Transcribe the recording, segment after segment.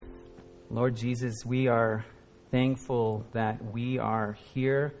Lord Jesus, we are thankful that we are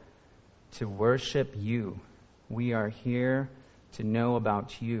here to worship you. We are here to know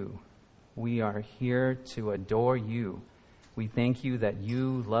about you. We are here to adore you. We thank you that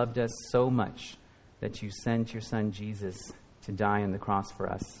you loved us so much that you sent your son Jesus to die on the cross for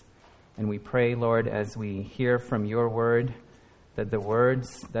us. And we pray, Lord, as we hear from your word, that the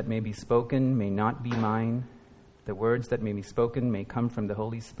words that may be spoken may not be mine. The words that may be spoken may come from the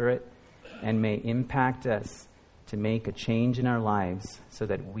Holy Spirit and may impact us to make a change in our lives so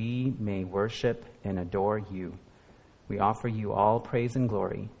that we may worship and adore you. We offer you all praise and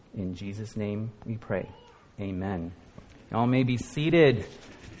glory. In Jesus' name we pray. Amen. You all may be seated.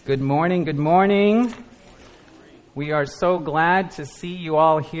 Good morning, good morning. We are so glad to see you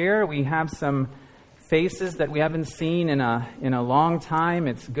all here. We have some faces that we haven't seen in a long time.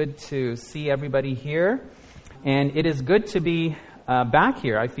 It's good to see everybody here. And it is good to be back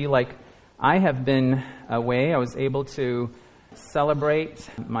here. I feel like I have been away. I was able to celebrate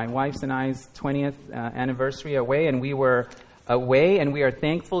my wife's and I's 20th anniversary away, and we were away, and we are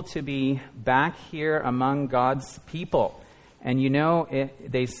thankful to be back here among God's people. And you know,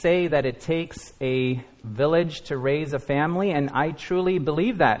 they say that it takes a village to raise a family, and I truly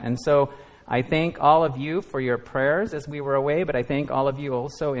believe that. And so I thank all of you for your prayers as we were away, but I thank all of you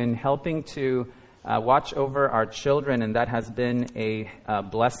also in helping to watch over our children, and that has been a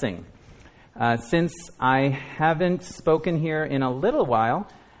blessing. Since I haven't spoken here in a little while,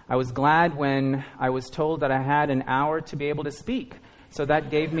 I was glad when I was told that I had an hour to be able to speak. So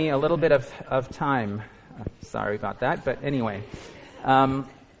that gave me a little bit of time. Sorry about that, but anyway. The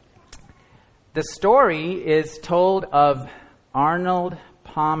story is told of Arnold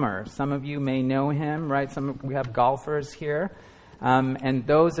Palmer. Some of you may know him, right? We have golfers here. And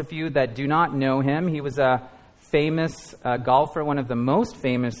those of you that do not know him, he was a famous golfer, one of the most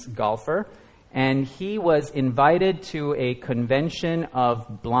famous golfer. And he was invited to a convention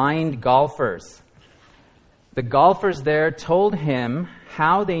of blind golfers. The golfers there told him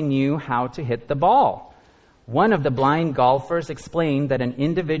how they knew how to hit the ball. One of the blind golfers explained that an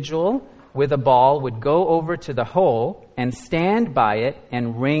individual with a ball would go over to the hole and stand by it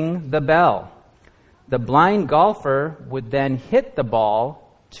and ring the bell. The blind golfer would then hit the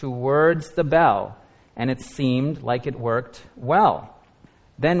ball towards the bell, and it seemed like it worked well.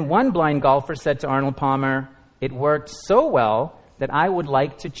 Then one blind golfer said to Arnold Palmer, "It worked so well that I would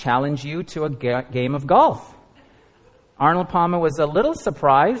like to challenge you to a game of golf." Arnold Palmer was a little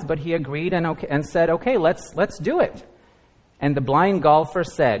surprised, but he agreed and said, "Okay, let's do it." And the blind golfer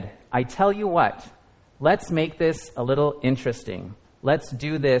said, "I tell you what, let's make this a little interesting. Let's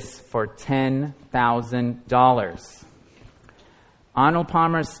do this for $10,000. Arnold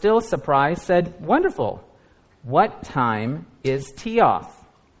Palmer, still surprised, said, "Wonderful. What time is tee off?"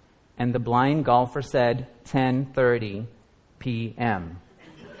 And the blind golfer said, 10:30 p.m.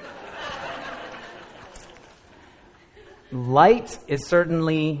 Light is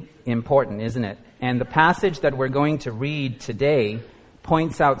certainly important, isn't it? And the passage that we're going to read today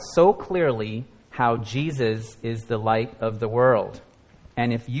points out so clearly how Jesus is the light of the world.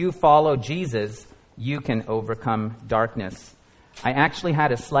 And if you follow Jesus, you can overcome darkness. I actually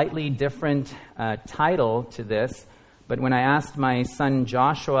had a slightly different title to this, but when I asked my son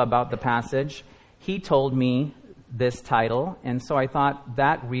Joshua about the passage, he told me this title, and so I thought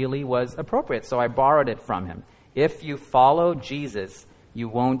that really was appropriate, so I borrowed it from him. If you follow Jesus, you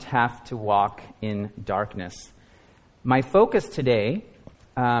won't have to walk in darkness. My focus today,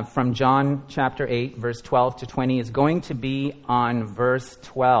 from John chapter 8, verse 12 to 20, is going to be on verse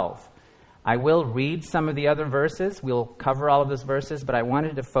 12. I will read some of the other verses. We'll cover all of those verses, but I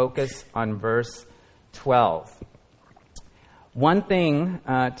wanted to focus on verse 12. One thing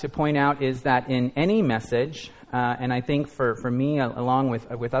to point out is that in any message, and I think for me, along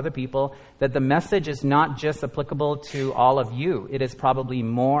with other people, that the message is not just applicable to all of you. It is probably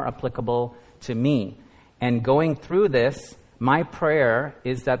more applicable to me. And going through this, my prayer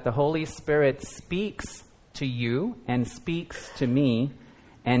is that the Holy Spirit speaks to you and speaks to me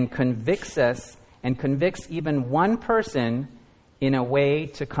and convicts us and convicts even one person in a way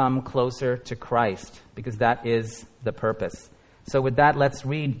to come closer to Christ, because that is the purpose. So with that, let's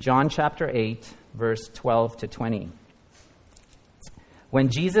read John chapter 8, verse 12 to 20. When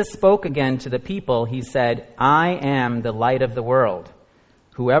Jesus spoke again to the people, he said, "I am the light of the world.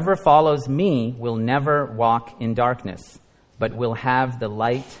 Whoever follows me will never walk in darkness, but will have the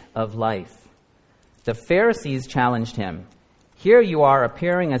light of life." The Pharisees challenged him, "Here you are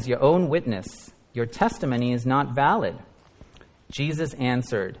appearing as your own witness. Your testimony is not valid." Jesus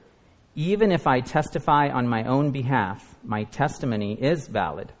answered, "Even if I testify on my own behalf, my testimony is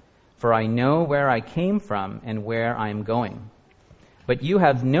valid. for I know where I came from and where I am going. But you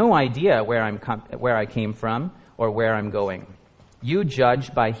have no idea where I came from or where I'm going. You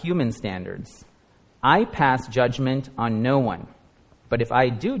judge by human standards. I pass judgment on no one. But if I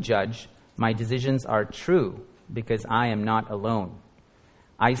do judge, my decisions are true, because I am not alone.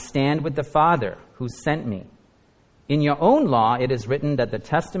 I stand with the Father who sent me. In your own law it is written that the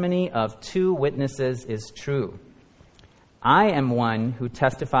testimony of 2 witnesses is true. I am one who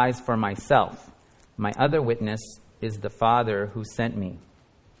testifies for myself. My other witness is the Father who sent me.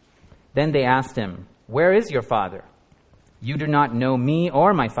 Then they asked him, Where is your Father? You do not know me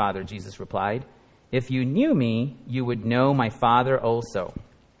or my Father, Jesus replied. If you knew me, you would know my Father also.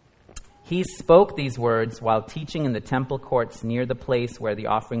 He spoke these words while teaching in the temple courts near the place where the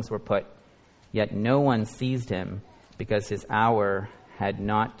offerings were put. Yet no one seized him, because his hour had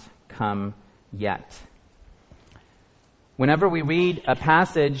not come yet. Whenever we read a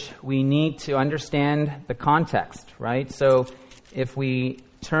passage, we need to understand the context, right? So if we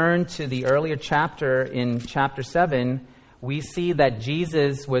turn to the earlier chapter, in chapter 7, we see that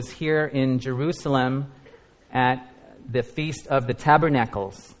Jesus was here in Jerusalem at the Feast of the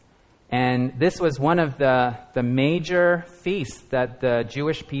Tabernacles. And this was one of the major feasts that the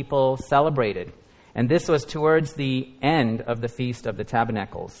Jewish people celebrated. And this was towards the end of the Feast of the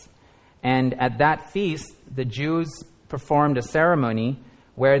Tabernacles. And at that feast, the Jews performed a ceremony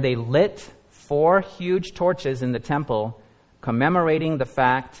where they lit 4 huge torches in the temple, commemorating the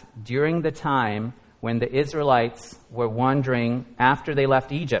fact during the time when the Israelites were wandering after they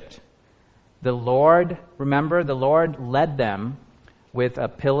left Egypt. The Lord led them with a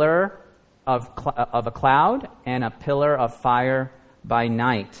pillar of a cloud and a pillar of fire by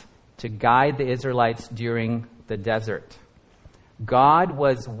night to guide the Israelites during the desert. God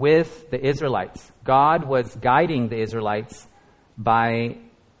was with the Israelites. God was guiding the Israelites by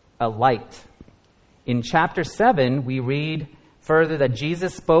a light. In chapter 7, we read further that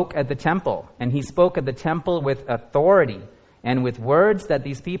Jesus spoke at the temple, and he spoke at the temple with authority and with words that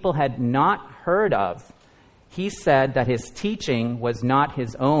these people had not heard of. He said that his teaching was not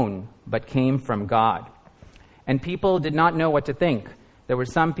his own, but came from God. And people did not know what to think. There were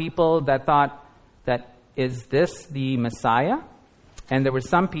some people that thought that, is this the Messiah? And there were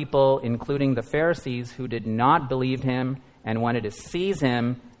some people, including the Pharisees, who did not believe him and wanted to seize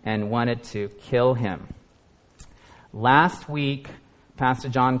him and wanted to kill him. Last week, Pastor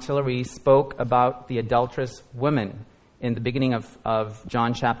John Tillery spoke about the adulterous woman in the beginning of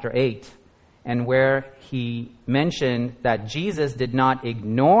John chapter 8, and where he mentioned that Jesus did not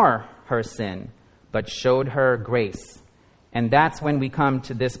ignore her sin, but showed her grace. And that's when we come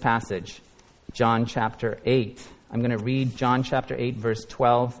to this passage, John chapter 8. I'm going to read John chapter 8, verse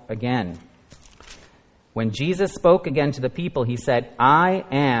 12 again. When Jesus spoke again to the people, he said, I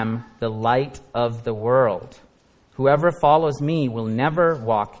am the light of the world. Whoever follows me will never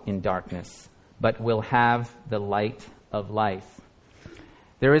walk in darkness, but will have the light of life.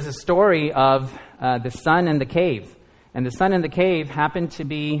 There is a story of the son and the cave. And the son and the cave happened to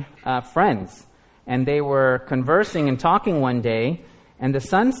be friends. And they were conversing and talking one day. And the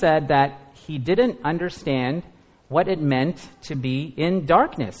son said that he didn't understand what it meant to be in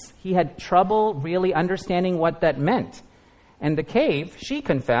darkness. He had trouble really understanding what that meant. And the cave, she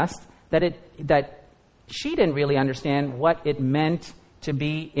confessed that she didn't really understand what it meant to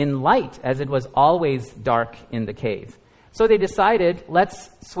be in light, as it was always dark in the cave. So they decided, let's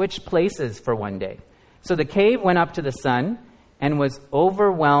switch places for one day. So the cave went up to the sun and was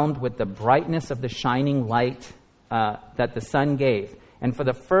overwhelmed with the brightness of the shining light that the sun gave. And for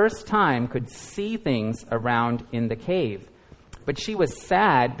the first time could see things around in the cave. But she was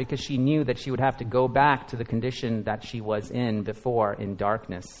sad because she knew that she would have to go back to the condition that she was in before, in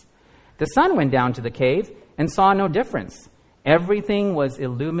darkness. The sun went down to the cave and saw no difference. Everything was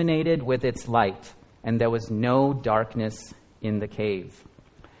illuminated with its light, and there was no darkness in the cave.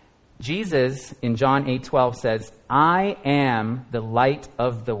 Jesus, in John 8:12, says, I am the light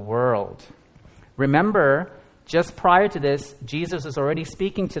of the world. Remember, just prior to this, Jesus was already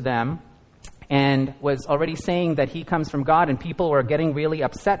speaking to them and was already saying that he comes from God, and people were getting really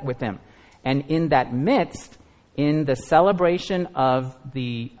upset with him. And in that midst, in the celebration of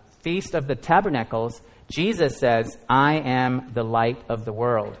the Feast of the Tabernacles, Jesus says, I am the light of the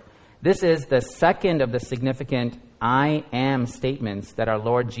world. This is the second of the significant I am statements that our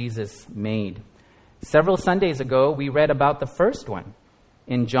Lord Jesus made. Several Sundays ago, we read about the first one.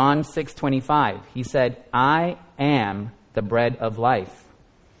 In John 6:25, he said, I am the bread of life.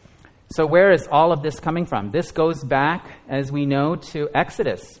 So where is all of this coming from? This goes back, as we know, to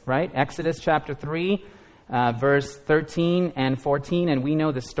Exodus, right? Exodus chapter 3, verse 13 and 14, and we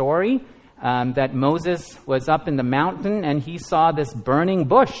know the story that Moses was up in the mountain and he saw this burning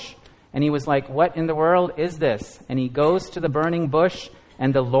bush. And he was like, what in the world is this? And he goes to the burning bush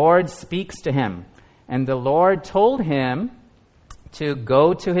and the Lord speaks to him. And the Lord told him to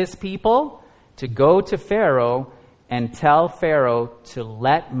go to his people, to go to Pharaoh and tell Pharaoh to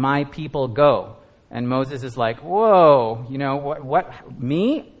let my people go. And Moses is like, whoa, what,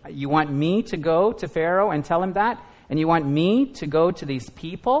 me? You want me to go to Pharaoh and tell him that? And you want me to go to these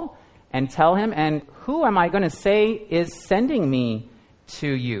people and tell him? And who am I going to say is sending me to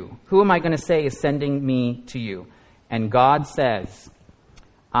you? Who am I going to say is sending me to you? And God says,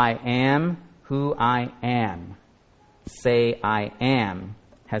 I am who I am. Say, I am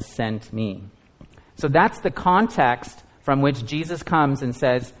has sent me. So that's the context from which Jesus comes and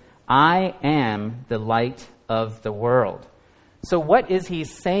says, I am the light of the world. So what is he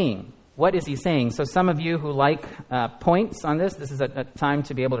saying? What is he saying? So some of you who like points on this is a time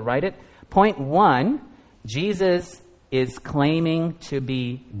to be able to write it. Point 1, Jesus is claiming to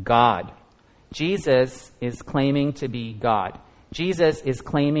be God. Jesus is claiming to be God. Jesus is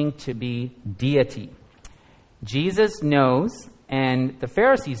claiming to be deity. Jesus knows, and the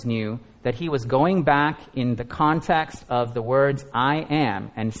Pharisees knew, that he was going back in the context of the words I am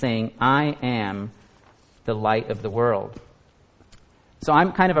and saying, I am the light of the world. So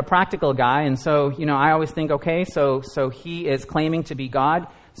I'm kind of a practical guy, and so, I always think, okay, so he is claiming to be God.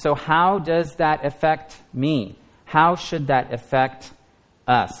 So how does that affect me? How should that affect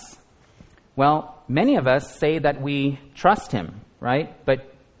us? Well, many of us say that we trust him, right?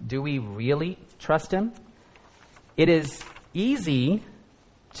 But do we really trust him? It is easy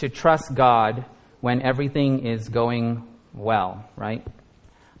to trust God when everything is going well, right?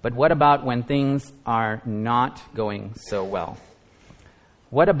 But what about when things are not going so well?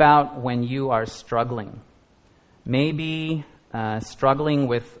 What about when you are struggling? Maybe struggling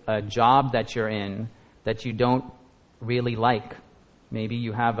with a job that you're in that you don't really like. Maybe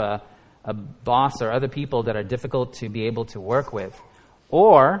you have a boss or other people that are difficult to be able to work with.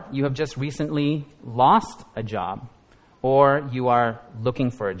 Or you have just recently lost a job. Or you are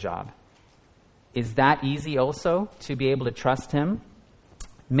looking for a job. Is that easy also to be able to trust him?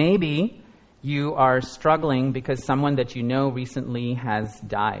 Maybe you are struggling because someone that you know recently has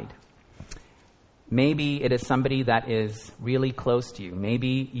died. Maybe it is somebody that is really close to you.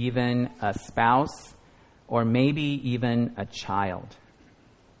 Maybe even a spouse, or maybe even a child.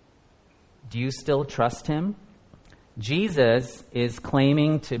 Do you still trust him? Jesus is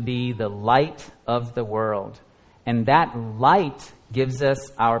claiming to be the light of the world. And that light gives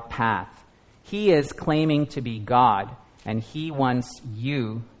us our path. He is claiming to be God, and he wants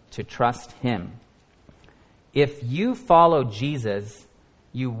you to trust him. If you follow Jesus,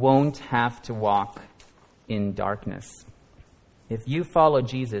 you won't have to walk in darkness. If you follow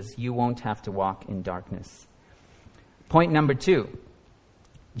Jesus, you won't have to walk in darkness. Point number 2.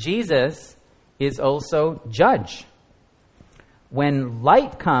 Jesus is also judge. When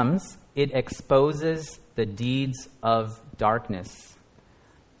light comes, it exposes the deeds of darkness.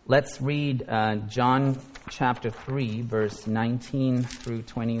 Let's read John chapter 3, verse 19 through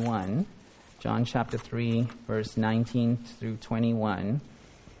 21. John chapter 3, verse 19 through 21.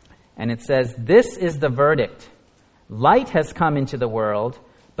 And it says, this is the verdict. Light has come into the world,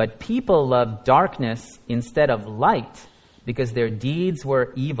 but people love darkness instead of light because their deeds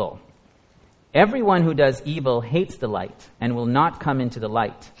were evil. Everyone who does evil hates the light and will not come into the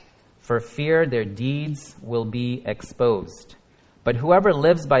light, for fear their deeds will be exposed. But whoever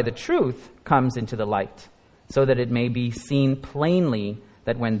lives by the truth comes into the light, so that it may be seen plainly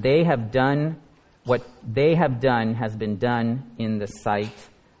that when they have done what they have done has been done in the sight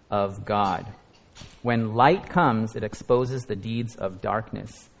of God. When light comes, it exposes the deeds of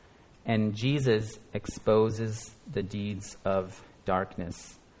darkness, and Jesus exposes the deeds of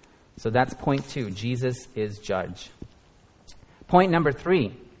darkness. So that's point 2. Jesus is judge. Point number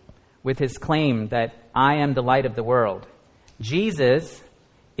 3. With his claim that I am the light of the world, Jesus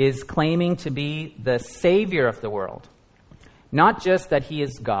is claiming to be the Savior of the world. Not just that he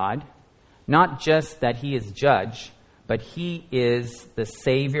is God, not just that he is judge, but he is the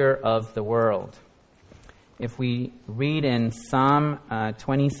Savior of the world. If we read in Psalm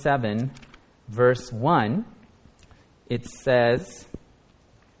 27, verse 1, it says,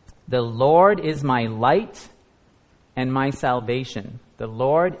 the Lord is my light and my salvation. The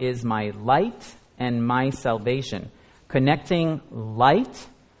Lord is my light and my salvation. Connecting light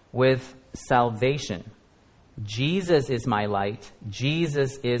with salvation. Jesus is my light.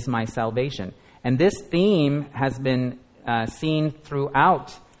 Jesus is my salvation. And this theme has been seen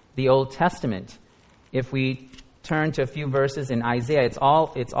throughout the Old Testament. If we turn to a few verses in Isaiah, it's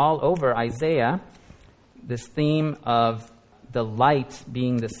all over Isaiah, this theme of the light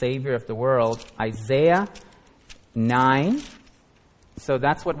being the Savior of the world. Isaiah 9. So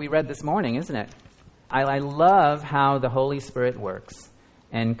that's what we read this morning, isn't it? I love how the Holy Spirit works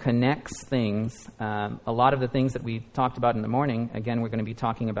and connects things. A lot of the things that we talked about in the morning, again, we're going to be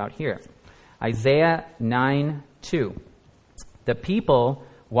talking about here. Isaiah 9:2. The people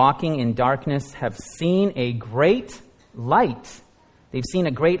walking in darkness have seen a great light. They've seen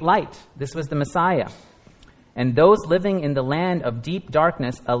a great light. This was the Messiah. And those living in the land of deep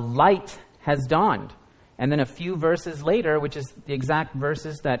darkness, a light has dawned. And then a few verses later, which is the exact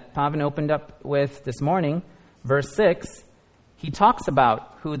verses that Pavan opened up with this morning, verse 6, he talks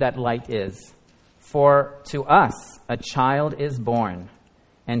about who that light is. For to us a child is born,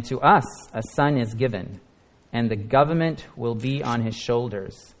 and to us a son is given, and the government will be on his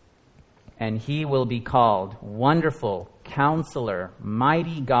shoulders. And he will be called Wonderful, Counselor,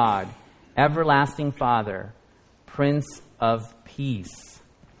 Mighty God, Everlasting Father, Prince of Peace.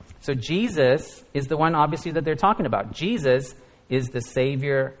 So Jesus is the one, obviously, that they're talking about. Jesus is the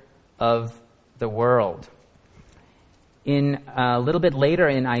Savior of the world. In a little bit later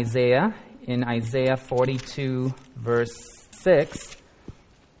in Isaiah 42, verse 6,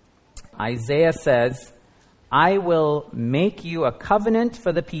 Isaiah says, I will make you a covenant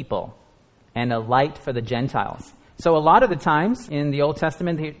for the people and a light for the Gentiles. So a lot of the times in the Old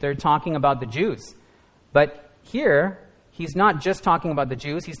Testament, they're talking about the Jews. But here, he's not just talking about the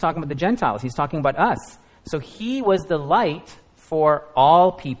Jews, he's talking about the Gentiles. He's talking about us. So he was the light for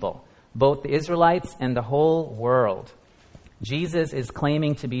all people, both the Israelites and the whole world. Jesus is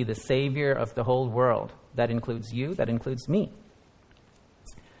claiming to be the Savior of the whole world. That includes you, that includes me.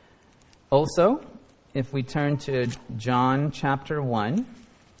 Also, if we turn to John chapter 1,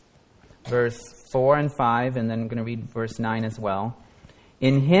 verse 4 and 5, and then I'm going to read verse 9 as well.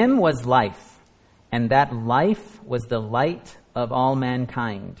 In him was life, and that life was the light of all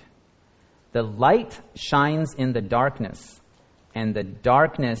mankind. The light shines in the darkness, and the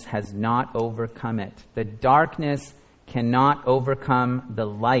darkness has not overcome it. The darkness cannot overcome the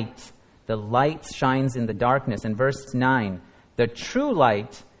light. The light shines in the darkness. In verse 9, the true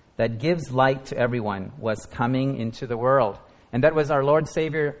light that gives light to everyone was coming into the world. And that was our Lord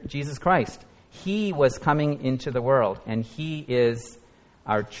Savior, Jesus Christ. He was coming into the world, and he is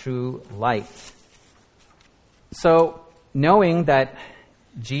our true light. So, knowing that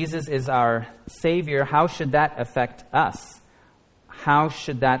Jesus is our Savior, how should that affect us? How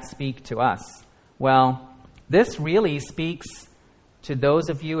should that speak to us? Well, this really speaks to those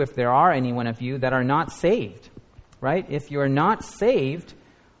of you, if there are any one of you, that are not saved, right? If you're not saved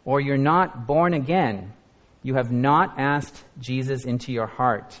or you're not born again, you have not asked Jesus into your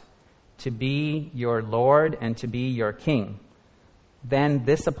heart to be your Lord and to be your King, then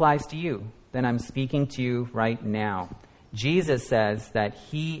this applies to you. Then I'm speaking to you right now. Jesus says that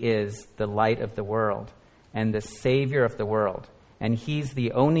he is the light of the world and the Savior of the world, and he's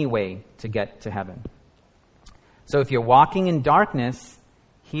the only way to get to heaven. So if you're walking in darkness,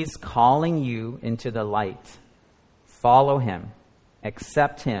 he's calling you into the light. Follow him.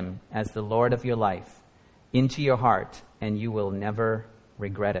 Accept him as the Lord of your life into your heart, and you will never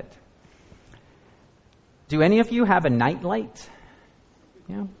regret it. Do any of you have a nightlight?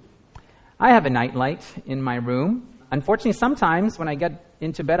 Yeah. I have a nightlight in my room. Unfortunately, sometimes when I get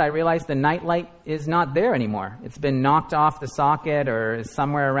into bed, I realize the nightlight is not there anymore. It's been knocked off the socket or is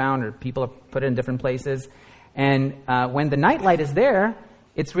somewhere around, or people have put it in different places. And when the nightlight is there,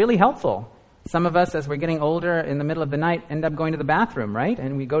 it's really helpful. Some of us, as we're getting older, in the middle of the night, end up going to the bathroom, right?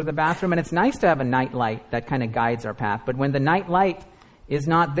 And we go to the bathroom, and it's nice to have a nightlight that kind of guides our path. But when the nightlight is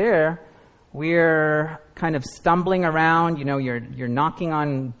not there, we're kind of stumbling around. You know, you're knocking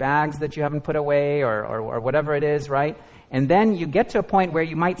on bags that you haven't put away or whatever it is, right? And then you get to a point where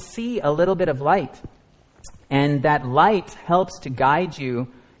you might see a little bit of light. And that light helps to guide you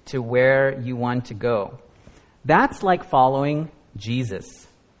to where you want to go. That's like following Jesus.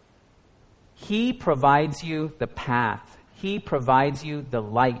 He provides you the path. He provides you the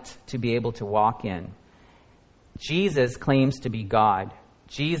light to be able to walk in. Jesus claims to be God.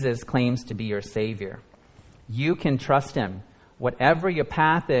 Jesus claims to be your Savior. You can trust him. Whatever your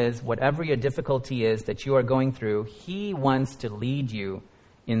path is, whatever your difficulty is that you are going through, he wants to lead you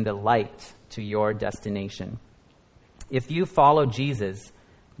in the light to your destination. If you follow Jesus,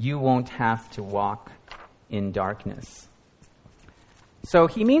 you won't have to walk in darkness. So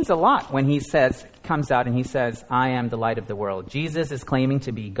he means a lot when he comes out and he says, I am the light of the world. Jesus is claiming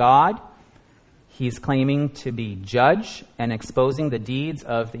to be God. He's claiming to be judge and exposing the deeds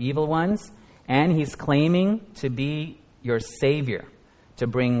of the evil ones. And he's claiming to be your Savior, to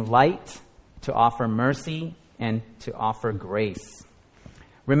bring light, to offer mercy, and to offer grace.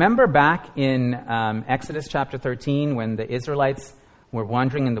 Remember back in Exodus chapter 13 when the Israelites were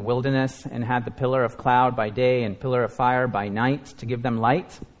wandering in the wilderness and had the pillar of cloud by day and pillar of fire by night to give them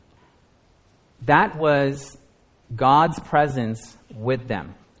light? That was God's presence with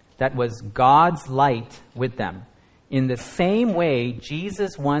them. That was God's light with them. In the same way,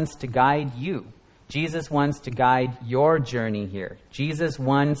 Jesus wants to guide you. Jesus wants to guide your journey here. Jesus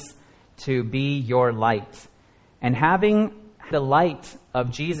wants to be your light. And having the light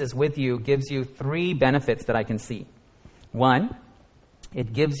of Jesus with you gives you 3 benefits that I can see. 1,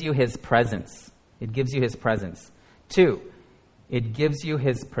 it gives you his presence. It gives you his presence. 2, it gives you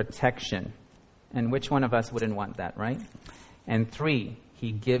his protection. And which one of us wouldn't want that, right? And 3,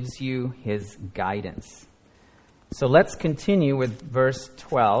 he gives you his guidance. So let's continue with verse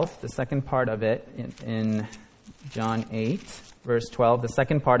 12, the second part of it in John 8, verse 12, the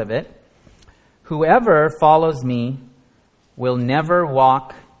second part of it. Whoever follows me will never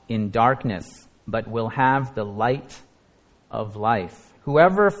walk in darkness, but will have the light of life.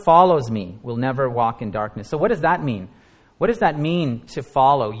 Whoever follows me will never walk in darkness. So what does that mean? What does that mean to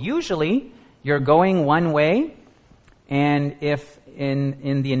follow? Usually, you're going one way, and if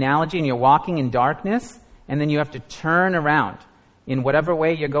in the analogy, and you're walking in darkness, and then you have to turn around. In whatever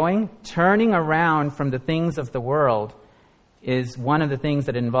way you're going, turning around from the things of the world is one of the things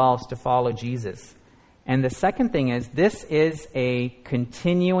that involves to follow Jesus. And the second thing is, this is a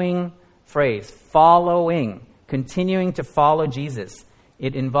continuing phrase, following, continuing to follow Jesus.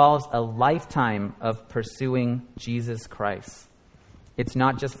 It involves a lifetime of pursuing Jesus Christ. It's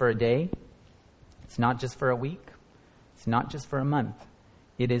not just for a day. It's not just for a week. It's not just for a month.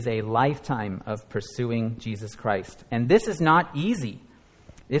 It is a lifetime of pursuing Jesus Christ. And this is not easy.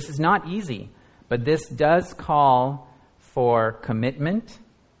 This is not easy. But this does call for commitment,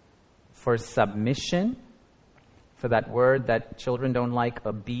 for submission, for that word that children don't like,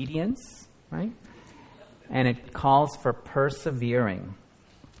 obedience, right? And it calls for persevering.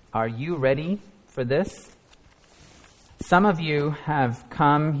 Are you ready for this? Some of you have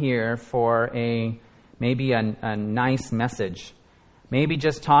come here for maybe a nice message. Maybe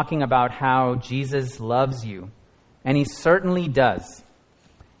just talking about how Jesus loves you. And he certainly does.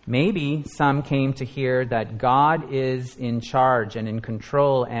 Maybe some came to hear that God is in charge and in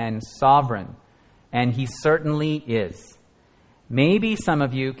control and sovereign. And he certainly is. Maybe some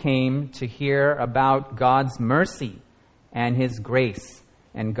of you came to hear about God's mercy and his grace.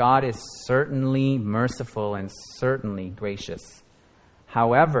 And God is certainly merciful and certainly gracious.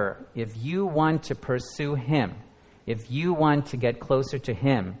 However, if you want to pursue him, if you want to get closer to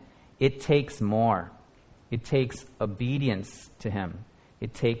him, it takes more. It takes obedience to him.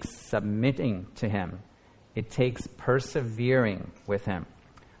 It takes submitting to him. It takes persevering with him.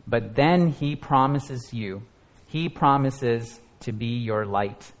 But then he promises to be your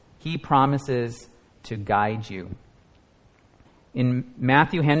light. He promises to guide you. In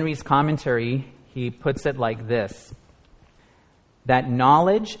Matthew Henry's commentary, he puts it like this: that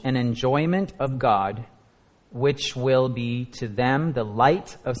knowledge and enjoyment of God, which will be to them the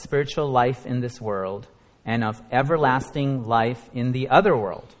light of spiritual life in this world and of everlasting life in the other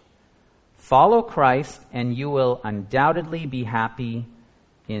world. Follow Christ and you will undoubtedly be happy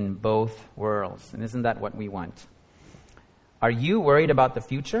in both worlds. And isn't that what we want? Are you worried about the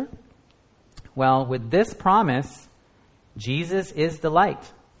future? Well, with this promise, Jesus is the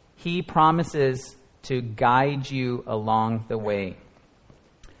light. He promises to guide you along the way.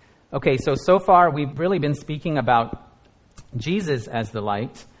 Okay, so far we've really been speaking about Jesus as the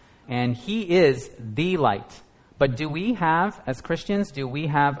light, and he is the light. But do we have, as Christians, do we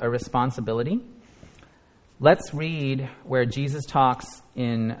have a responsibility? Let's read where Jesus talks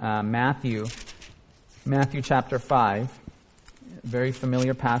in Matthew chapter 5. Very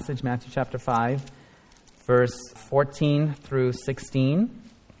familiar passage, Matthew chapter 5, verse 14 through 16.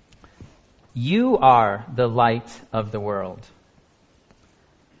 You are the light of the world.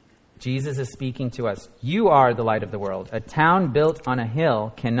 Jesus is speaking to us. You are the light of the world. A town built on a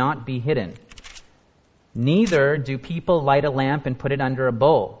hill cannot be hidden. Neither do people light a lamp and put it under a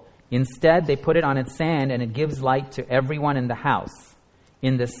bowl. Instead, they put it on its stand, and it gives light to everyone in the house.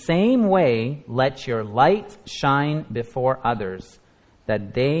 In the same way, let your light shine before others,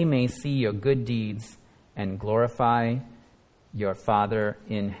 that they may see your good deeds and glorify your Father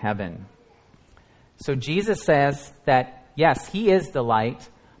in heaven. So Jesus says that, yes, he is the light,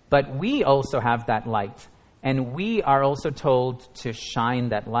 but we also have that light, and we are also told to shine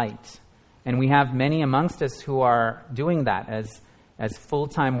that light. And we have many amongst us who are doing that as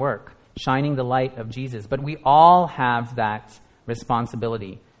full-time work. shining the light of Jesus. But we all have that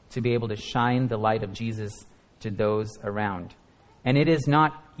responsibility to be able to shine the light of Jesus to those around. And it is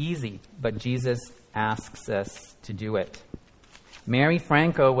not easy, but Jesus asks us to do it. Mary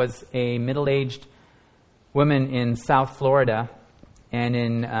Franco was a middle-aged woman in South Florida, and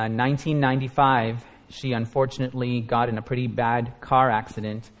in 1995, she unfortunately got in a pretty bad car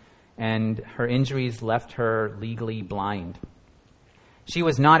accident, and her injuries left her legally blind. She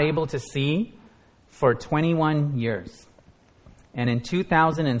was not able to see for 21 years. And in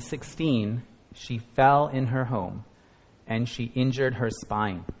 2016, she fell in her home and she injured her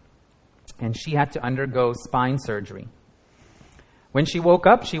spine. And she had to undergo spine surgery. When she woke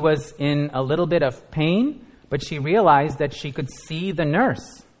up, she was in a little bit of pain, but she realized that she could see the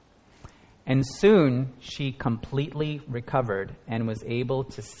nurse. And soon she completely recovered and was able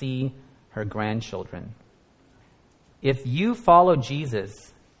to see her grandchildren. If you follow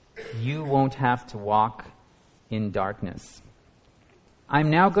Jesus, you won't have to walk in darkness. I'm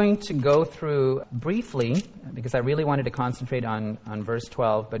now going to go through briefly, because I really wanted to concentrate on verse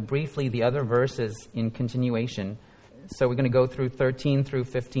 12, but briefly the other verses in continuation. So we're going to go through 13 through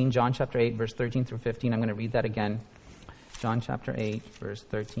 15, John chapter 8, verse 13 through 15. I'm going to read that again. John chapter 8, verse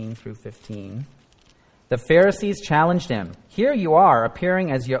 13 through 15. The Pharisees challenged him. Here you are,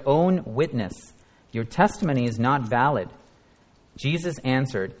 appearing as your own witness. Your testimony is not valid. Jesus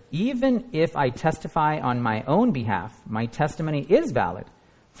answered, even if I testify on my own behalf, my testimony is valid,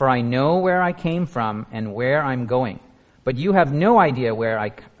 for I know where I came from and where I'm going. But you have no idea where I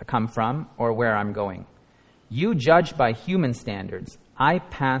come from or where I'm going. You judge by human standards. I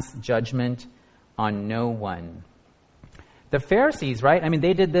pass judgment on no one. The Pharisees, right? I mean,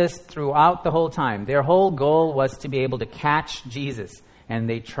 they did this throughout the whole time. Their whole goal was to be able to catch Jesus. And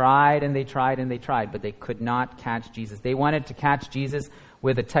they tried and they tried and they tried, but they could not catch Jesus. They wanted to catch Jesus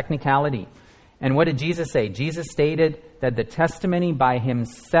with a technicality. And what did Jesus say? Jesus stated that the testimony by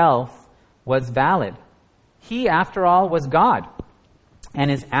himself was valid. He, after all, was God.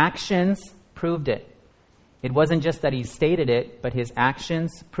 And his actions proved it. It wasn't just that he stated it, but his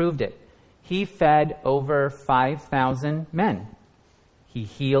actions proved it. He fed over 5,000 men. He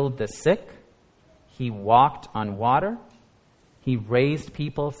healed the sick. He walked on water. He raised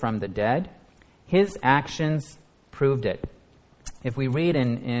people from the dead. His actions proved it. If we read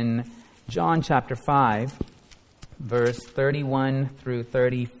in John chapter 5, verse 31 through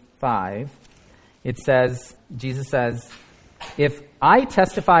 35, it says, Jesus says, if I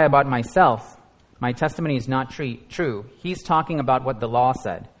testify about myself, my testimony is not true. He's talking about what the law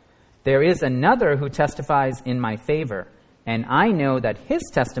said. There is another who testifies in my favor, and I know that his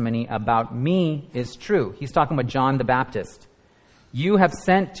testimony about me is true. He's talking about John the Baptist. You have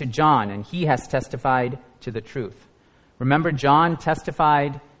sent to John, and he has testified to the truth. Remember, John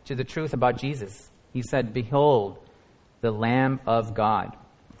testified to the truth about Jesus. He said, behold, the Lamb of God.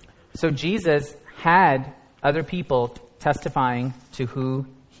 So Jesus had other people testifying to who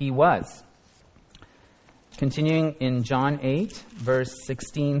he was. Continuing in John 8, verse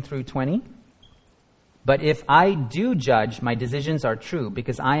 16 through 20. But if I do judge, my decisions are true,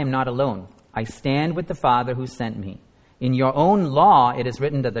 because I am not alone. I stand with the Father who sent me. In your own law, it is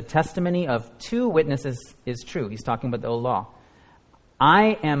written that the testimony of two witnesses is true. He's talking about the old law.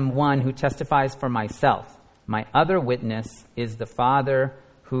 I am one who testifies for myself. My other witness is the Father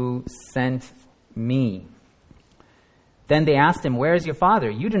who sent me. Then they asked him, where is your Father?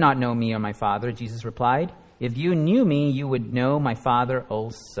 You do not know me or my Father. Jesus replied, if you knew me, you would know my Father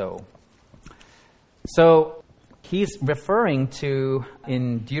also. So he's referring to,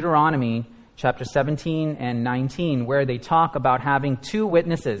 in Deuteronomy chapter 17 and 19, where they talk about having two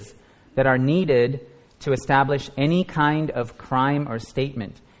witnesses that are needed to establish any kind of crime or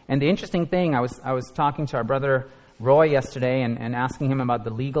statement. And the interesting thing, I was talking to our brother Roy yesterday and asking him about the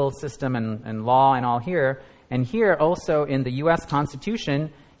legal system and law and all here. And here also in the U.S.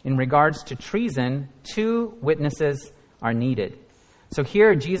 Constitution, in regards to treason, two witnesses are needed. So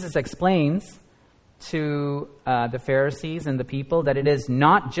here Jesus explains to the Pharisees and the people that it is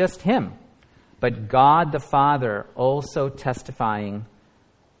not just him, but God the Father also testifying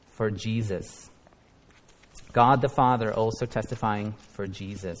for Jesus. God the Father also testifying for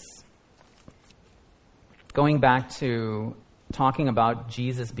Jesus. Going back to talking about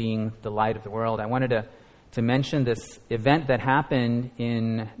Jesus being the light of the world, I wanted to mention this event that happened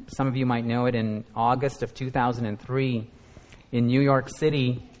in, some of you might know it, in August of 2003 in New York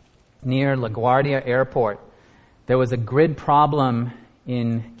City near LaGuardia Airport. There was a grid problem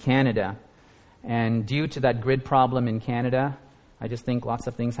in Canada. And due to that grid problem in Canada, I just think lots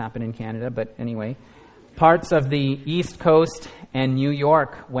of things happen in Canada, but anyway, parts of the East Coast and New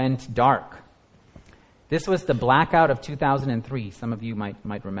York went dark. This was the blackout of 2003. Some of you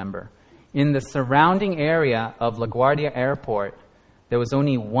might remember. In the surrounding area of LaGuardia Airport, there was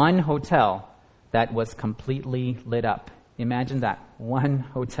only one hotel that was completely lit up. Imagine that, one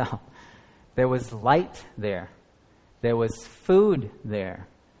hotel. There was light there. There was food there.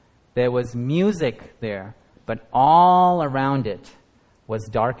 There was music there. But all around it was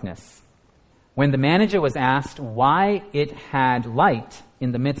darkness. When the manager was asked why it had light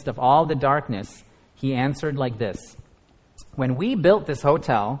in the midst of all the darkness, he answered like this. When we built this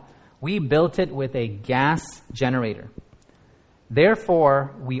hotel, we built it with a gas generator.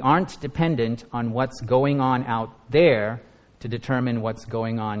 Therefore, we aren't dependent on what's going on out there to determine what's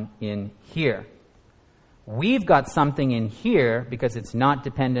going on in here. We've got something in here because it's not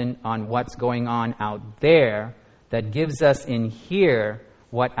dependent on what's going on out there that gives us in here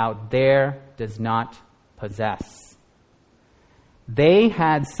what out there does not possess. They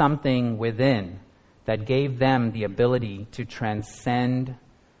had something within that gave them the ability to transcend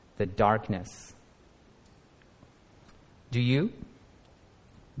the darkness. Do you?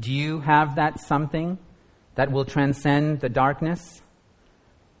 Do you have that something that will transcend the darkness?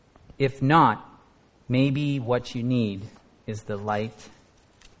 If not, maybe what you need is the light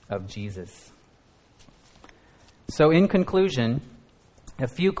of Jesus. So in conclusion, a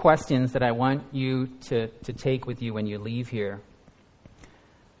few questions that I want you to take with you when you leave here.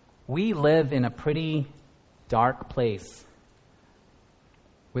 We live in a pretty dark place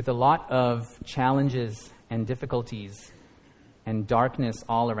with a lot of challenges and difficulties and darkness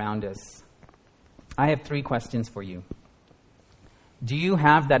all around us. I have 3 questions for you. Do you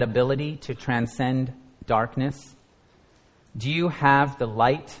have that ability to transcend darkness? Do you have the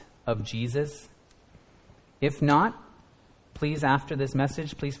light of Jesus? If not, please, after this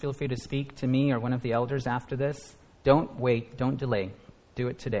message, please feel free to speak to me or one of the elders after this. Don't wait, don't delay. Do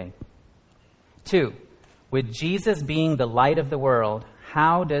it today. 2, with Jesus being the light of the world,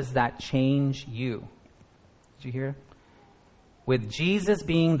 how does that change you? Did you hear? With Jesus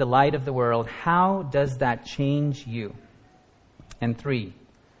being the light of the world, how does that change you? And 3,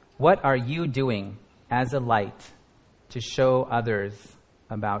 what are you doing as a light to show others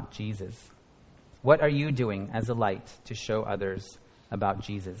about Jesus? What are you doing as a light to show others about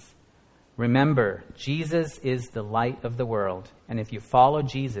Jesus? Remember, Jesus is the light of the world, and if you follow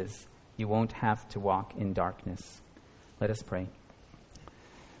Jesus, you won't have to walk in darkness. Let us pray.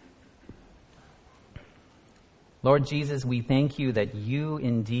 Lord Jesus, we thank you that you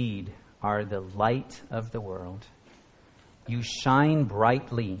indeed are the light of the world. You shine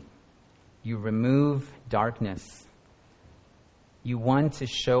brightly. You remove darkness. You want to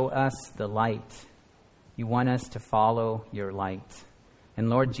show us the light. You want us to follow your light. And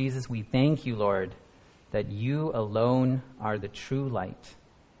Lord Jesus, we thank you, Lord, that you alone are the true light.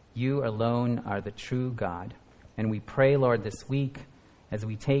 You alone are the true God. And we pray, Lord, this week, as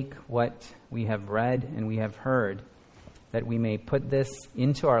we take what we have read and we have heard, that we may put this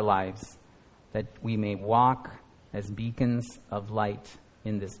into our lives, that we may walk as beacons of light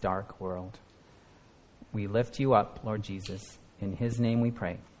in this dark world. We lift you up, Lord Jesus. In his name we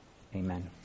pray. Amen.